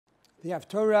The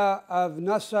Haftora of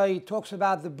Naso talks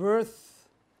about the birth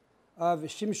of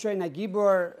Shimshon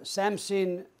HaGibor,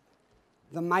 Samson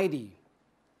the mighty.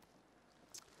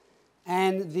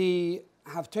 And the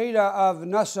Haftora of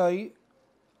Naso,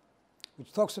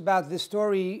 which talks about this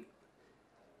story,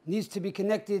 needs to be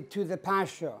connected to the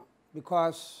parshah,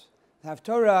 because the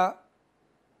Haftora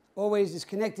always is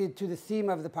connected to the theme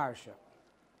of the parshah.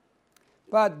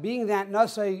 But being that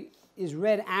Naso is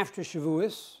read after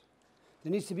Shavuos,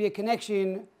 there needs to be a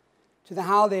connection to the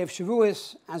holiday of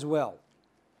Shavuos as well.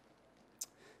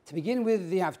 To begin with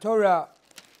the Haftora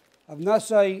of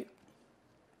Naso,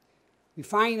 we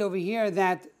find over here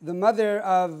that the mother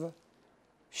of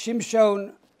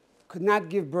Shimshon could not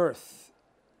give birth.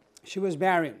 She was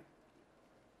barren.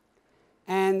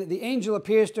 And the angel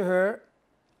appears to her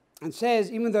and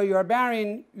says, even though you are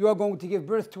barren, you are going to give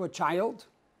birth to a child.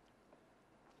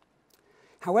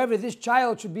 However, this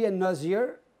child should be a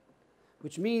Nazir,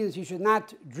 which means he should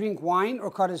not drink wine or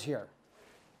cut his hair.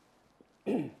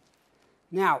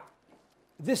 Now,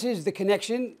 this is the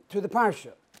connection to the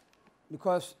parshah,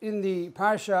 because in the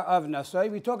parshah of Naso,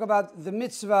 we talk about the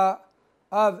mitzvah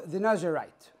of the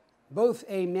Nazirite. Both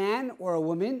a man or a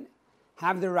woman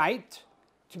have the right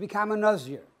to become a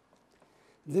Nazir.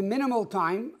 The minimal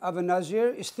time of a Nazir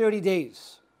is 30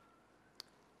 days.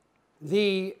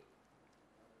 The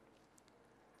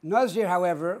Nazir,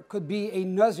 however, could be a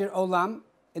Nazir Olam,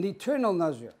 an eternal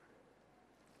Nazir.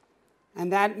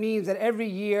 And that means that every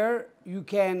year you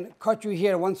can cut your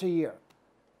hair once a year.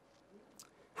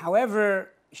 However,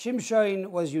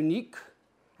 Shimshon was unique,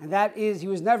 and that is he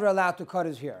was never allowed to cut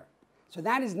his hair. So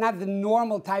that is not the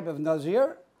normal type of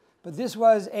Nazir, but this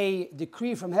was a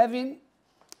decree from heaven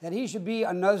that he should be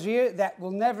a Nazir that will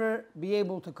never be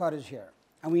able to cut his hair.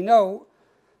 And we know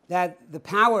that the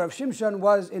power of Shimshon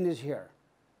was in his hair.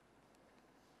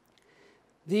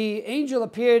 The angel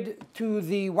appeared to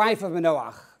the wife of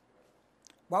Manoach.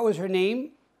 What was her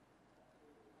name?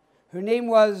 Her name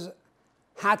was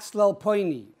Hatzlel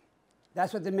Poini.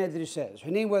 That's what the Medrash says.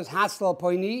 Her name was Hatzlel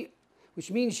Poini,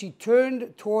 which means she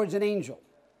turned towards an angel.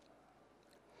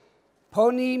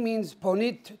 Poni means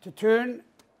ponit, to turn,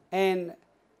 and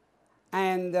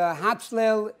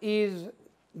Hatzlel is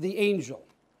the angel.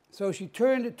 So she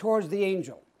turned towards the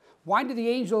angel. Why did the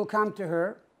angel come to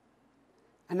her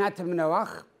and not to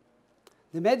Manoach?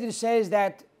 The Medrash says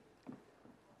that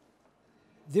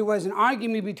there was an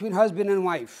argument between husband and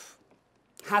wife.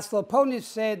 Hatzlel Ponis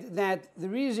said that the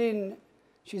reason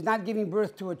she's not giving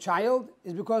birth to a child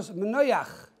is because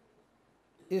Manoach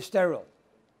is sterile.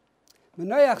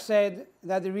 Manoach said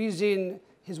that the reason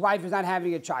his wife is not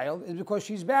having a child is because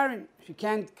she's barren. She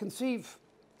can't conceive.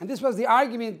 And this was the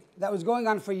argument that was going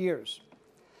on for years.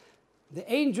 The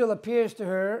angel appears to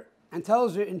her and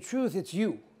tells her, in truth, it's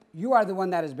you. You are the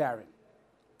one that is barren.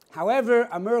 However,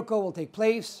 a miracle will take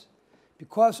place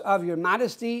because of your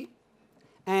modesty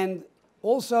and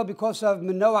also because of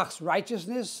Manoach's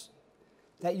righteousness,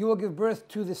 that you will give birth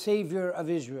to the Savior of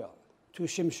Israel, to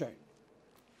Shimshon.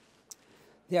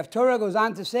 The Haftorah goes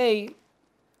on to say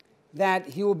that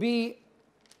he will be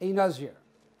a Nazir.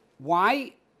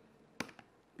 Why?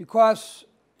 Because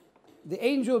the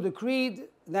angel decreed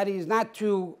that he is not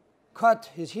to cut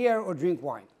his hair or drink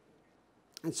wine,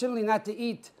 and similarly not to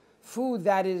eat food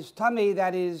that is tamei,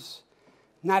 that is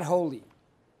not holy,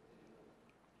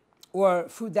 or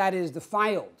food that is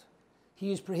defiled.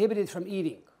 He is prohibited from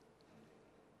eating.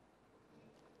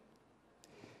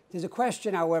 There's a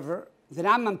question, however. The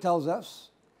Rambam tells us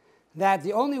that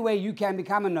the only way you can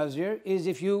become a Nazir is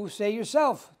if you say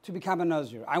yourself to become a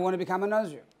Nazir. I want to become a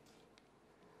Nazir.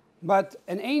 But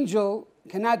an angel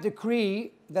cannot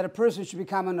decree that a person should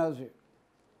become a Nazir.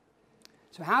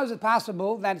 So how is it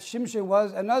possible that Shimshon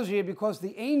was a Nazir because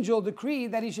the angel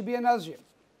decreed that he should be a Nazir?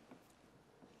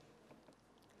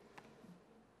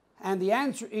 And the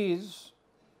answer is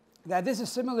that this is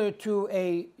similar to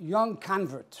a young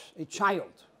convert, a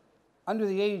child, under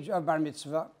the age of bar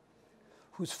mitzvah,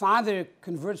 whose father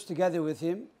converts together with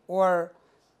him, or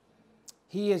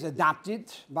he is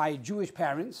adopted by Jewish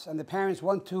parents, and the parents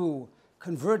want to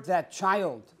convert that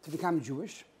child to become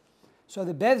Jewish. So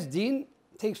the Beis Din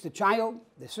takes the child,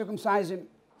 they circumcise him,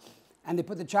 and they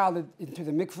put the child into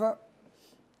the mikveh,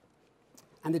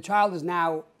 and the child is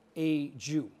now a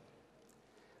Jew.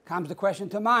 Comes the question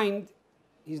to mind,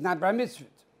 he's not bar mitzvah.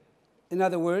 In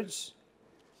other words,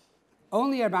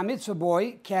 only a bar mitzvah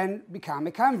boy can become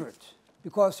a convert,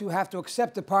 because you have to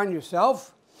accept upon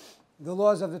yourself the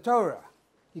laws of the Torah.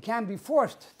 You can't be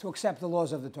forced to accept the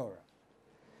laws of the Torah.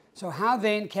 So how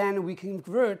then can we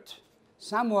convert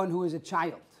someone who is a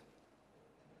child?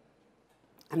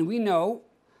 And we know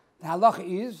the halacha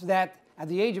is that At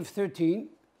the age of 13,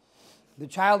 the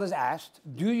child is asked,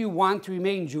 do you want to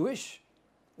remain Jewish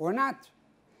or not?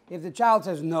 If the child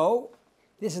says, no,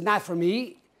 this is not for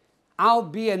me, I'll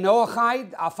be a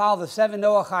Noachide, I'll follow the 7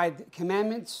 Noachide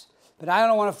commandments, but I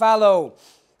don't want to follow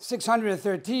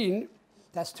 613,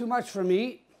 that's too much for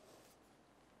me,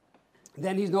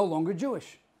 then he's no longer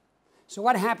Jewish. So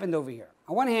what happened over here?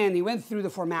 On one hand, he went through the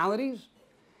formalities,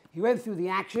 he went through the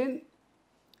action.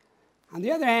 On the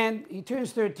other hand, he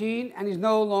turns 13 and he's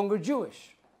no longer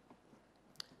Jewish.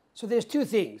 So there's two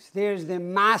things. There's the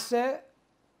Maaseh,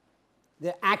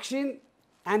 the action,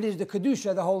 and there's the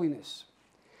Kedusha, the holiness.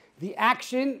 The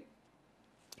action,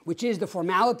 which is the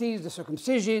formalities, the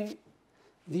circumcision,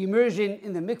 the immersion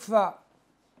in the mikvah,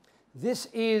 this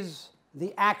is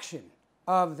the action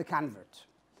of the convert.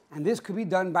 And this could be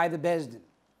done by the Beis Din.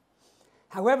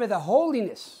 However, the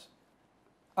holiness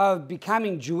of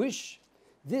becoming Jewish,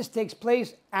 this takes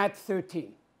place at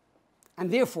 13. And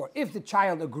therefore, if the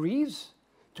child agrees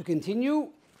to continue,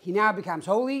 he now becomes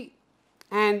holy,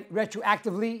 and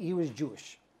retroactively, he was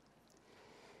Jewish.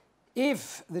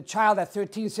 If the child at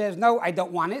 13 says, no, I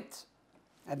don't want it,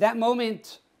 at that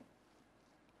moment,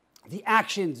 the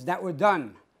actions that were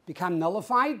done become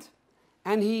nullified,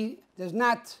 and he does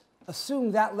not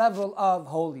assume that level of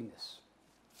holiness.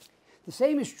 The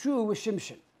same is true with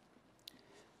Shimshon.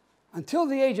 Until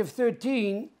the age of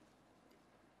 13,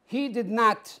 he did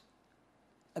not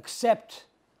accept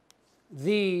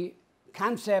the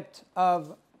concept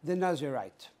of the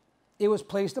Nazirite. It was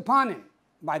placed upon him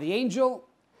by the angel,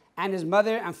 and his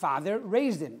mother and father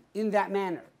raised him in that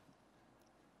manner.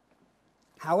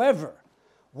 However,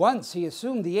 once he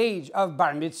assumed the age of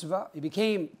bar mitzvah, he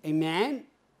became a man,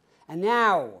 and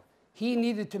now he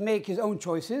needed to make his own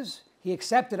choices. He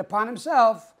accepted upon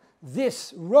himself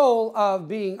this role of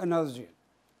being a Nazir.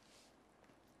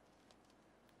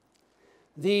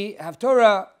 The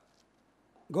Haftora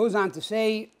goes on to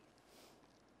say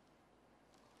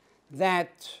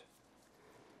that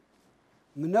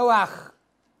Manoach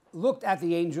looked at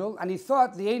the angel and he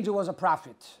thought the angel was a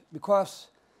prophet because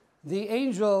the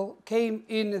angel came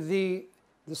in the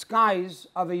disguise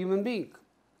of a human being.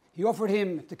 He offered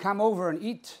him to come over and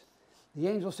eat. The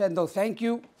angel said, no, thank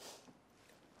you.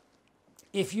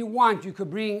 If you want, you could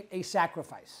bring a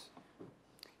sacrifice.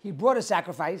 He brought a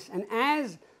sacrifice, and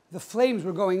as the flames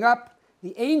were going up,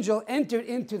 the angel entered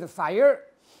into the fire,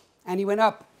 and he went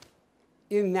up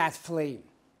in that flame.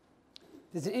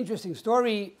 There's an interesting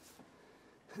story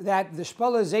that the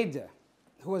Shpoler Zayde,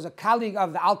 who was a colleague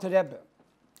of the Alter Rebbe,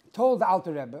 told the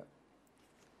Alter Rebbe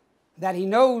that he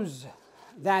knows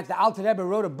that the Alter Rebbe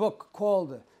wrote a book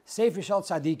called Sefer Shel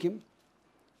Tzadikim.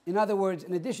 In other words,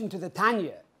 in addition to the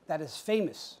Tanya that is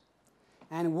famous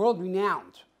and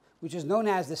world-renowned, which is known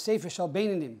as the Sefer Shel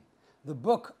Beinanim, the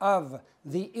book of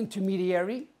the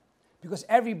intermediary, because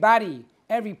everybody,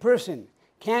 every person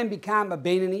can become a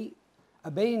Beinani.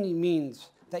 A Beinani means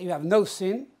that you have no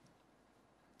sin.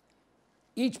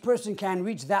 Each person can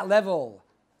reach that level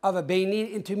of a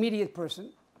Beinani, intermediate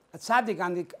person. A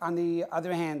tzaddik, on the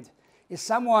other hand, is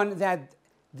someone that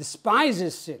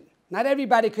despises sin. Not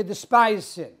everybody could despise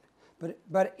sin,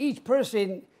 but each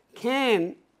person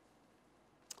can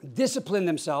discipline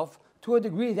themselves to a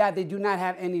degree that they do not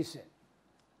have any sin.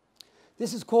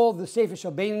 This is called the Sefer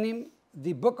Shel Beinanim,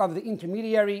 the book of the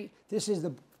intermediary. This is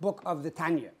the book of the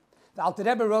Tanya. The Alter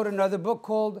Rebbe wrote another book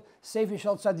called Sefer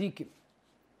Shel Tzadikim,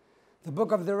 the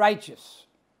book of the righteous.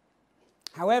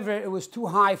 However, it was too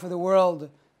high for the world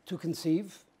to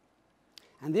conceive,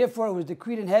 and therefore it was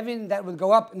decreed in heaven that it would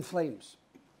go up in flames.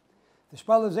 The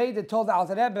Shpoler Zayde told the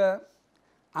Alter Rebbe,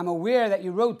 I'm aware that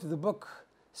you wrote the book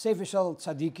Sefer Shel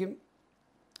Tzadikim.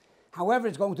 However,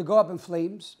 it's going to go up in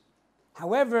flames.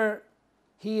 However,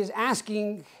 he is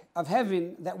asking of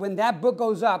heaven that when that book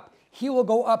goes up, he will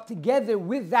go up together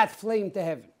with that flame to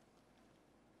heaven.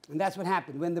 And that's what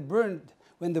happened. When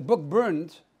the book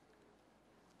burned,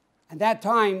 at that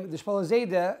time, the Shpoler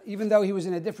Zayde, even though he was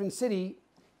in a different city,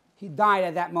 he died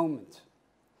at that moment.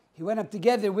 He went up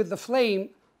together with the flame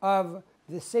of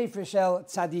the Sefer Shel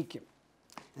Tzadikim.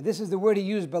 And this is the word he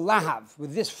used, belahav,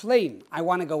 with this flame, I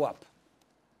want to go up.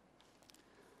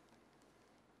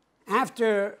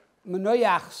 After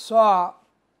Manoach saw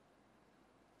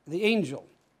the angel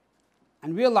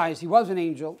and realized he was an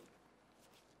angel,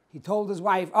 he told his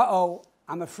wife, uh-oh,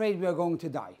 I'm afraid we are going to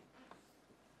die.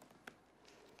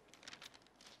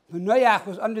 Manoach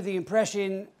was under the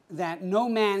impression that no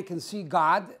man can see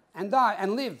God and die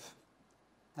and live.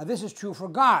 Now this is true for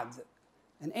God.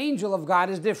 An angel of God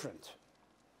is different.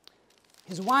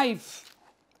 His wife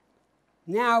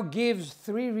now gives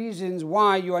 3 reasons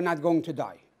why you are not going to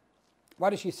die. What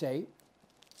does she say?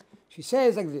 She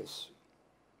says like this.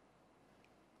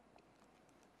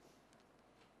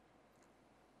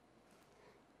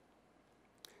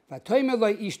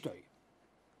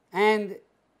 And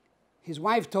his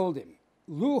wife told him,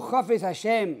 Lu chafetz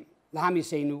Hashem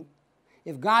lahamisenu.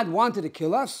 If God wanted to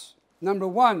kill us, number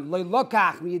one, lo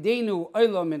lokach miyadeinu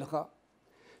oilo mincha.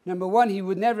 Number one, he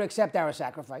would never accept our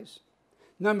sacrifice.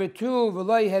 Number two,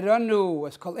 v'lo heranu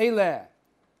es kol eleh.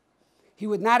 He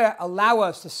would not allow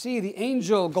us to see the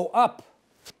angel go up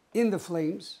in the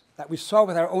flames that we saw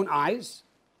with our own eyes.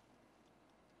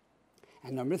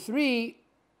 And number three,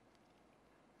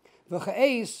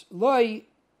 v'cha'es loy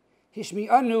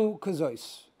hishmi'anu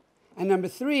kazois. And number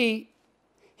three,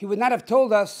 he would not have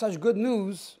told us such good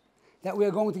news that we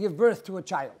are going to give birth to a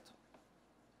child.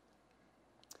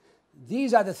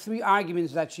 These are the three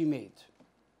arguments that she made.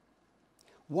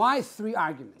 Why three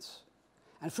arguments?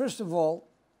 And first of all,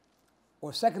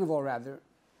 or second of all rather,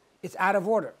 it's out of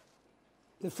order.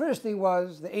 The first thing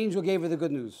was the angel gave her the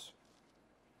good news.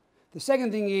 The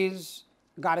second thing is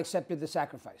God accepted the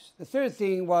sacrifice. The third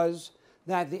thing was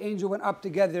that the angel went up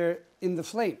together in the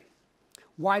flame.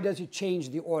 Why does he change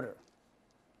the order?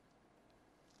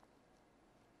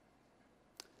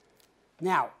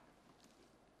 Now,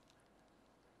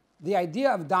 the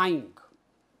idea of dying,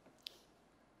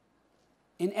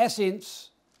 in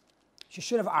essence, she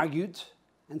should have argued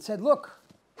and said, look,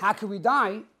 how can we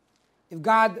die if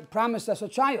God promised us a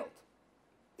child?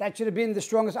 That should have been the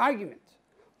strongest argument.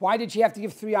 Why did she have to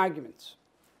give three arguments?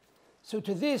 So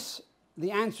to this,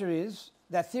 the answer is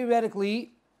that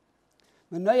theoretically,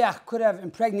 Manoach could have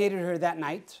impregnated her that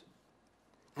night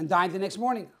and died the next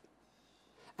morning.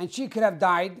 And she could have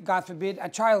died, God forbid,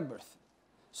 at childbirth.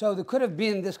 So there could have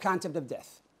been this concept of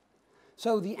death.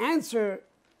 So the answer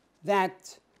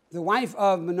that the wife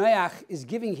of Manoach is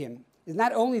giving him is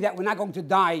not only that we're not going to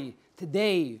die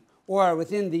today or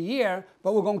within the year,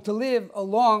 but we're going to live a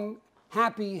long,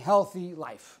 happy, healthy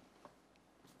life.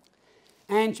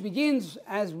 And she begins,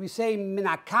 as we say,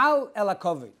 minakal ela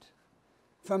kovid,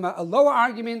 from a lower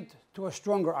argument to a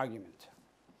stronger argument.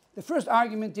 The first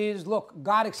argument is, look,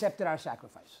 God accepted our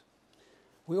sacrifice.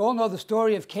 We all know the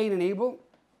story of Cain and Abel.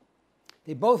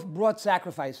 They both brought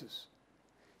sacrifices.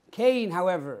 Cain,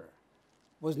 however,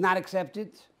 was not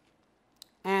accepted,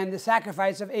 and the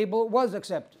sacrifice of Abel was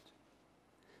accepted.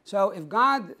 So if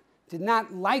God did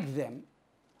not like them,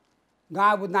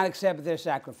 God would not accept their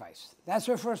sacrifice. That's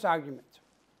her first argument.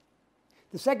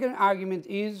 The second argument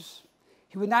is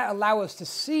he would not allow us to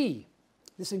see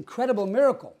this incredible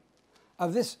miracle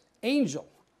of this angel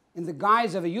in the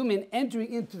guise of a human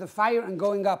entering into the fire and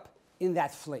going up in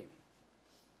that flame.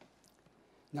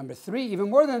 Number three, even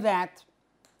more than that,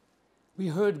 we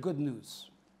heard good news.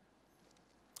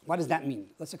 What does that mean?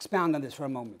 Let's expound on this for a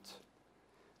moment.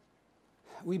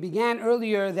 We began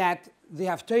earlier that the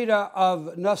Haftora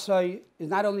of Naso is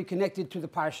not only connected to the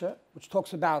parshah, which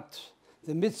talks about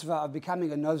the mitzvah of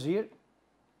becoming a Nazir,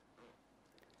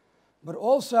 but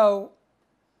also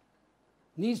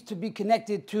needs to be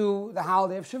connected to the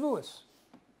holiday of Shavuos.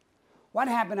 What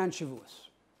happened on Shavuos?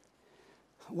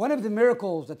 One of the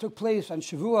miracles that took place on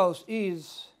Shavuos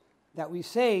is that we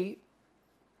say,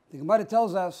 the Gemara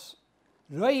tells us,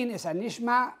 Royin es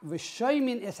hanishma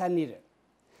v'shoymin es hanire.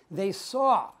 They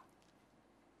saw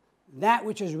that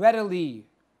which is readily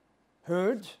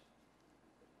heard,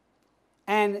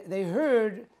 and they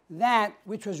heard that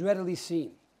which was readily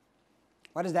seen.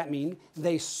 What does that mean?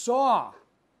 They saw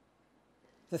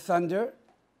the thunder,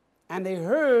 and they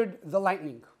heard the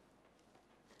lightning.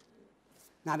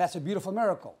 Now that's a beautiful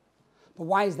miracle. But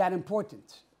why is that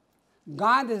important?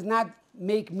 God does not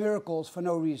make miracles for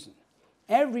no reason.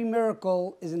 Every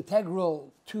miracle is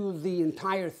integral to the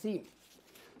entire theme.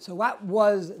 So what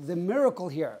was the miracle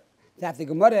here that the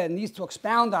Gemara needs to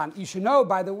expound on? You should know,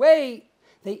 by the way,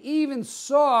 they even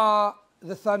saw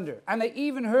the thunder, and they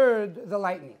even heard the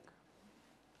lightning.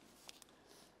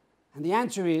 And the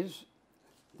answer is,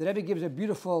 the Rebbe gives a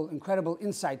beautiful, incredible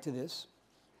insight to this,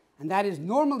 and that is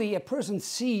normally a person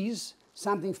sees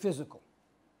something physical.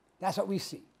 That's what we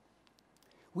see.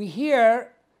 We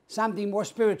hear something more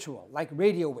spiritual, like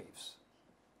radio waves.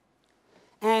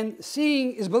 And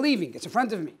seeing is believing. It's in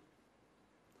front of me.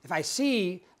 If I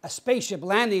see a spaceship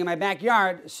landing in my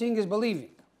backyard, seeing is believing.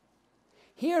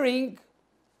 Hearing,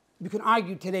 you can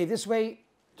argue today this way,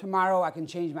 tomorrow I can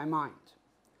change my mind.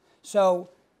 So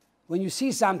when you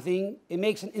see something, it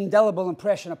makes an indelible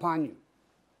impression upon you.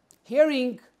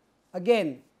 Hearing,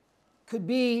 again, could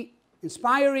be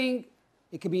inspiring,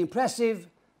 it could be impressive,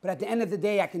 but at the end of the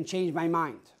day, I can change my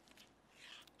mind.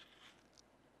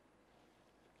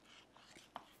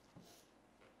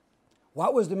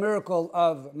 What was the miracle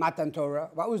of Matan Torah?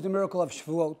 What was the miracle of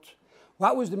Shavuot?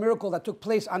 What was the miracle that took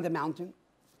place on the mountain?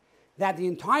 That the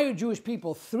entire Jewish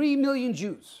people, 3 million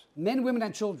Jews, men, women,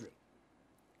 and children,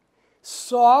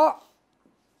 saw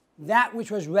that which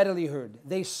was readily heard.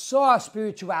 They saw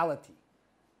spirituality.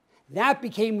 That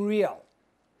became real.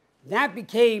 That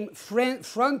became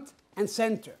front and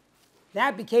center.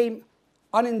 That became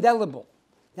unindelible.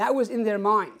 That was in their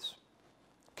minds.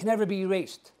 Can never be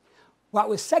erased. What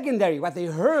was secondary, what they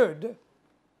heard,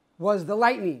 was the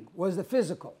lightning, was the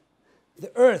physical,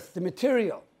 the earth, the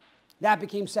material. That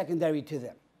became secondary to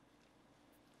them.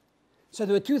 So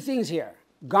there were two things here.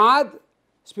 God,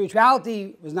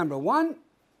 spirituality was number one.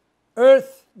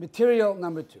 Earth, material,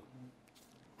 number two.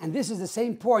 And this is the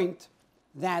same point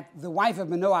that the wife of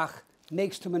Manoach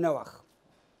makes to Manoach.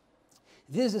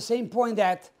 This is the same point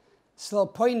that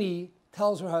Slelpoini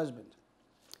tells her husband.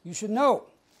 You should know,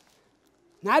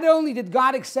 not only did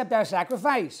God accept our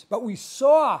sacrifice, but we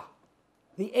saw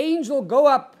the angel go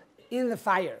up in the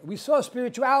fire. We saw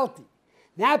spirituality.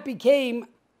 That became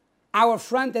our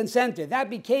front and center. That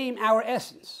became our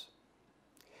essence.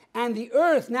 And the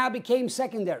earth now became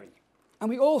secondary. And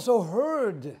we also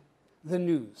heard the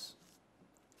news.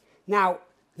 Now,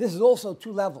 this is also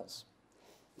two levels.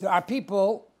 There are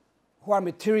people who are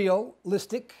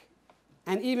materialistic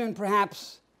and even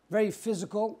perhaps very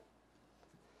physical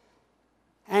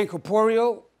and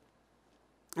corporeal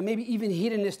and maybe even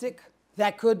hedonistic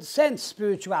that could sense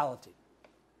spirituality.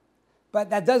 But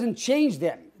that doesn't change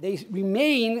them. They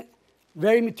remain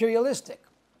very materialistic.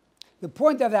 The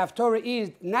point of the Haftorah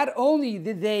is not only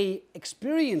did they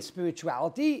experience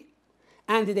spirituality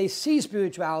and did they see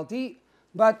spirituality,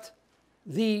 but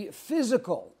the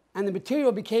physical and the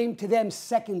material became to them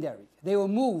secondary. They were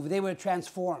moved, they were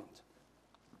transformed.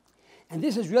 And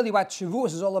this is really what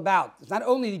Shavuos is all about. It's not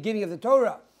only the giving of the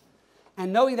Torah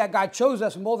and knowing that God chose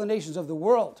us from all the nations of the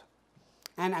world.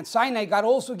 And at Sinai, God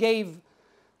also gave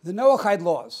the Noahide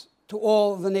laws to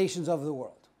all the nations of the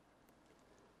world.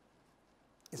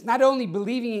 It's not only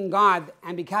believing in God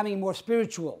and becoming more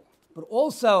spiritual, but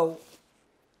also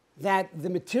that the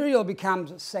material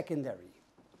becomes secondary.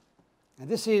 And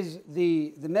this is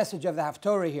the message of the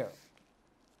Haftorah here.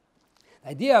 The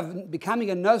idea of becoming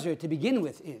a Nazir to begin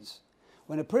with is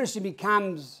when a person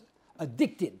becomes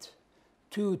addicted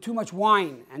to too much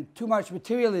wine and too much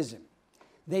materialism,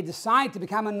 they decide to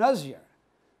become a Nazir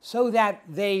so that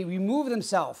they remove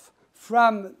themselves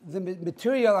from the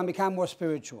material and become more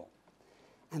spiritual.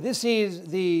 And this is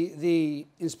the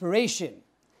inspiration,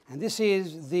 and this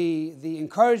is the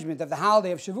encouragement of the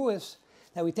holiday of Shavuos,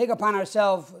 that we take upon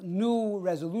ourselves new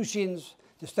resolutions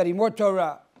to study more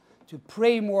Torah, to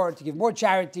pray more, to give more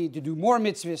charity, to do more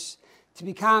mitzvahs, to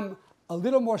become a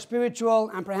little more spiritual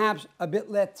and perhaps a bit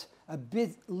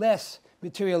less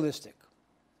materialistic.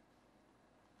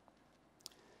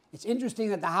 It's interesting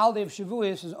that the holiday of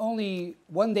Shavuos is only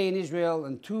one day in Israel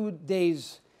and 2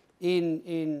 days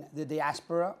in the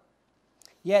diaspora,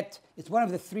 yet it's one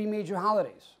of the 3 major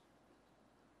holidays.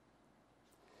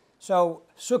 So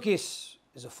Sukkot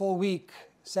is a full week,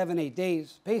 7-8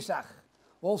 days. Pesach,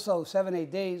 also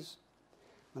 7-8 days.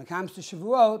 When it comes to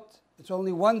Shavuot, it's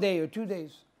only 1 day or 2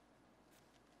 days.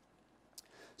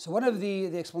 So one of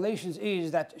the explanations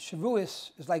is that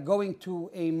Shavuos is like going to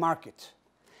a market.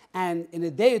 And in a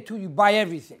day or two, you buy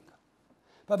everything.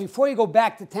 But before you go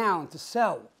back to town to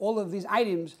sell all of these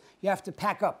items, you have to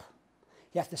pack up.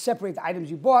 You have to separate the items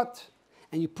you bought,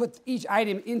 and you put each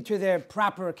item into their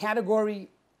proper category,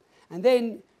 and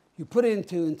then you put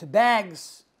it into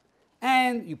bags,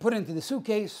 and you put it into the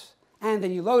suitcase, and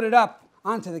then you load it up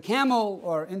onto the camel,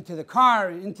 or into the car,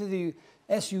 into the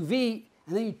SUV,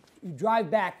 and then you drive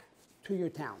back to your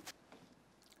town.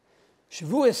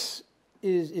 Shavuos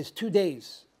is 2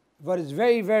 days, but it's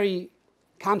very, very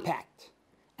compact.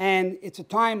 And it's a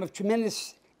time of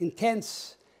tremendous,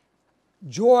 intense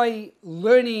joy,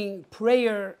 learning,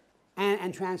 prayer,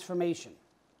 and transformation.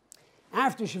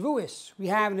 After Shavuos, we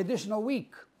have an additional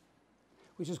week,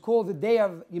 which is called the day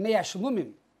of Yemei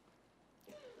HaShalomim.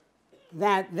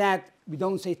 That we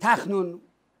don't say Tachnun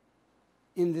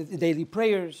in the daily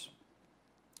prayers.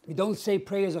 We don't say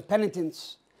prayers of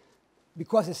penitence,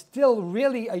 because it's still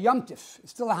really a Yom Tif.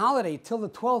 It's still a holiday till the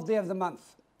 12th day of the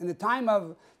month. In the time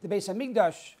of the Beis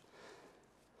HaMikdash,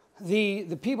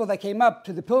 the people that came up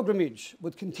to the pilgrimage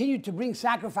would continue to bring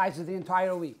sacrifices the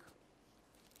entire week.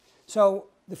 So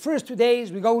the first 2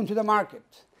 days we go into the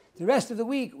market. The rest of the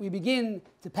week we begin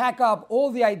to pack up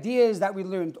all the ideas that we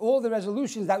learned, all the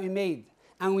resolutions that we made,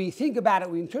 and we think about it,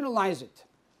 we internalize it.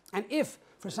 And if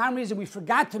for some reason we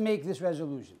forgot to make this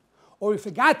resolution, or we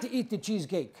forgot to eat the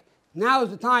cheesecake, now is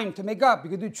the time to make up.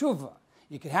 You can do tshuva.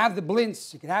 You could have the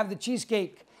blintz, you could have the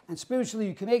cheesecake, and spiritually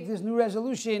you can make this new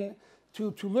resolution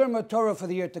to learn more Torah for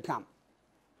the year to come.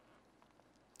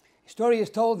 The story is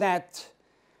told that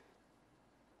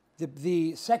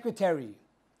the secretary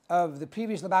of the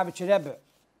previous Lubavitcher Rebbe,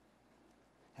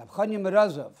 Haftora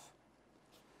Naso,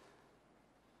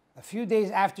 a few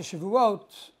days after Shavuot,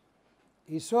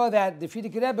 he saw that the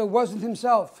Frierdiker Rebbe wasn't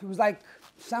himself. He was like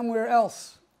somewhere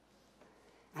else.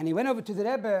 And he went over to the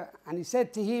Rebbe and he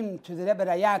said to him, to the Rebbe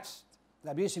Rayatz,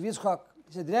 Rabbi Yitzchak,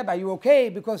 he said, Rebbe, are you okay?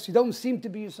 Because you don't seem to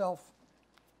be yourself.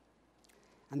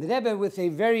 And the Rebbe, with a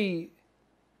very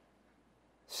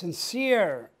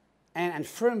sincere and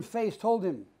firm face, told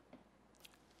him,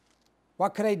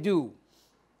 what could I do?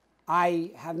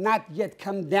 I have not yet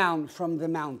come down from the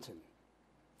mountain.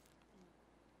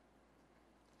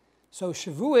 So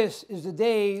Shavuos is the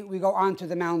day we go onto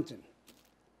the mountain.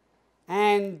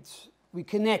 And we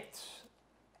connect,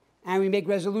 and we make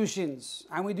resolutions,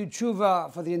 and we do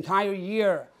tshuva for the entire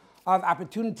year of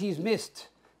opportunities missed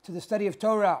to the study of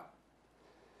Torah.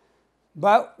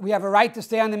 But we have a right to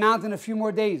stay on the mountain a few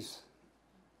more days.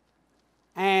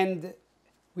 And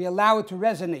we allow it to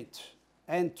resonate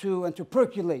and to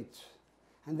percolate.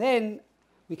 And then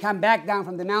we come back down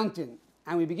from the mountain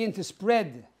and we begin to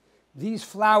spread these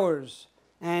flowers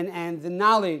and the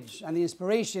knowledge and the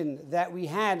inspiration that we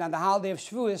had on the holiday of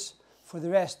Shavuos for the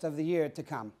rest of the year to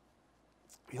come.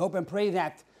 We hope and pray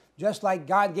that just like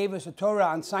God gave us a Torah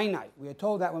on Sinai, we are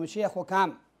told that when Mashiach will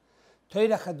come,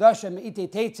 Torah Chadasha Me'itei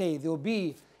Tetzei, there will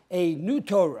be a new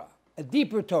Torah, a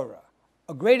deeper Torah,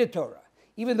 a greater Torah,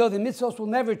 even though the mitzvos will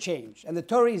never change and the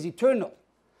Torah is eternal.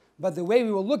 But the way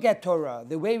we will look at Torah,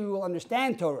 the way we will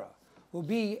understand Torah, will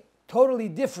be totally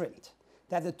different.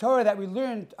 That the Torah that we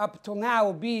learned up till now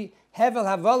will be hevel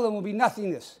havalim, will be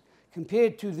nothingness,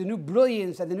 compared to the new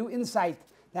brilliance and the new insight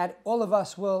that all of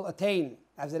us will attain.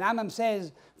 As the Rambam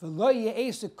says, "V'lo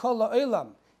ye'esek kol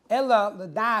ha'olam, ela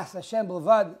l'das Hashem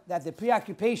b'levad," that the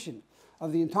preoccupation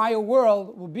of the entire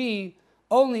world will be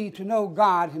only to know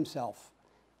God Himself.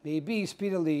 May He be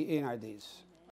speedily in our days.